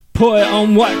put it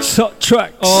on wax, hot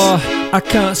tracks. Oh, I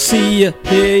can't see you,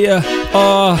 hear you.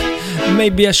 Oh,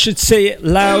 maybe I should say it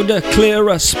louder,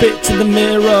 clearer, spit to the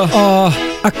mirror.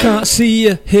 Oh, I can't see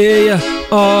you, hear you.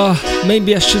 Oh,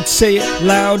 maybe I should say it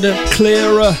louder,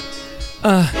 clearer.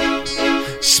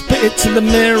 Spit it to the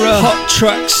mirror. Hot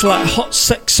tracks like hot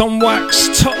sex on wax.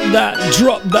 Top that,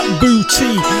 drop that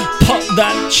booty. Pop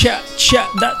that, chat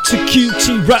that to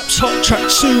cutie. Raps, hot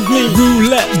tracks, soothe me.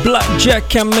 Roulette,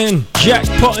 blackjack, I'm in.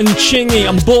 Jackpot and chingy,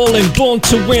 I'm balling, born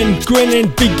to win.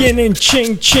 Grinning, beginning,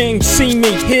 ching ching. See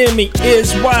me, hear me,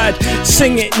 ears wide.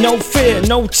 Sing it, no fear,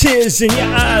 no tears in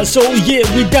your eyes. Oh yeah,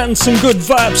 we dancing, good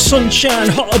vibes, sunshine,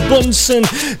 hot Bunsen.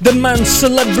 The man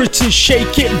celebrities,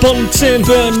 shake it, bunting.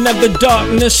 Burn, never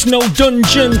darkness, no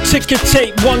dungeon. Ticker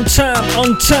tape, one time,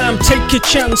 on time. Take a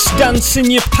chance, dance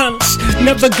in your pants.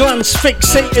 Never glance,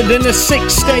 fixated in a sick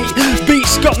state.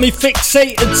 Beats got me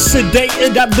fixated,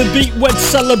 sedated. Have the beat wed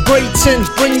celebrating.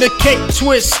 Bring the cake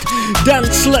twist.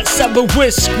 Dance, let's have a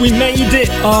whisk. We made it.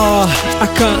 Ah, I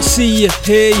can't see you,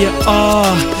 hear you.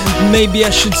 Ah, maybe I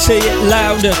should say it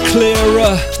louder,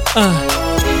 clearer.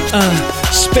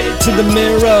 Spit it to the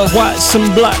mirror. Whites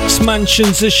and blacks,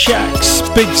 mansions and shacks.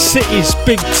 Big cities,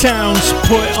 big towns.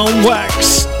 Put it on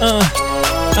wax.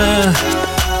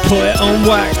 Put it on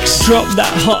wax. Drop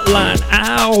that hotline.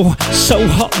 Ow, so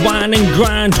hot, wine and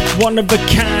grind. One of a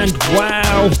kind.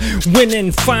 Wow,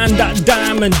 winning. Find that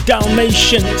diamond.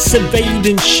 Dalmatian. It's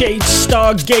evading shades.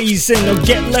 Stargazing or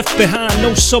get left behind.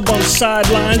 No sub on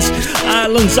sidelines.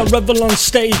 Islands I revel on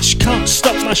stage. Can't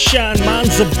stop my shine.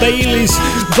 Mine's a Bailey's.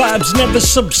 Vibes never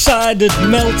subsided.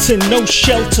 Melting. No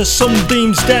shelter.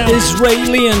 Sunbeams down.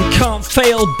 Israelian. Can't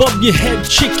fail. Bob your head.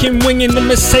 Chicken wing in the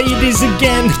Mercedes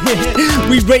again.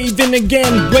 We raving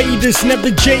again. Raiders never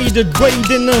jaded.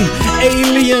 Raiding them.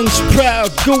 Aliens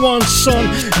proud. Go on son.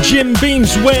 Jim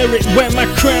Beams wear it. Wear my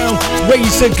crown.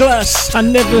 Raise a glass. I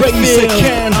never raise a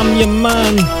can. I'm your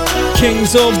man.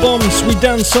 Kings or bums, we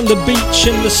dance on the beach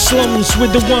in the slums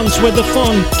with the ones where the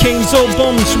fun. Kings or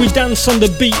bums, we dance on the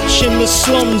beach in the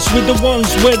slums with the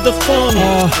ones where the fun.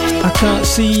 I can't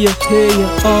see you, hear you.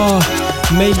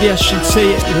 Maybe I should say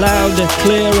it louder,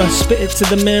 clearer. Spit it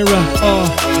to the mirror.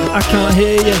 I can't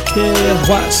hear you, hear you.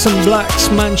 Whites and blacks,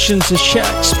 mansions and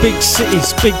shacks. Big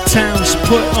cities, big towns.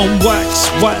 Put it on wax.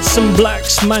 Whites and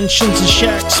blacks, mansions and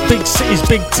shacks. Big cities,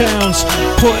 big towns.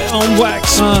 Put it on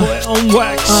wax. Put it on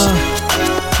wax.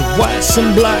 Whites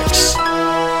and blacks.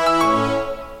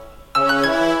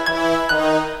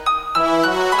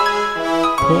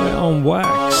 Put it on wax.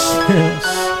 Yes,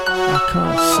 I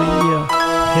can't see you,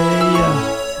 hear you.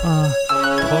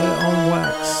 Put it on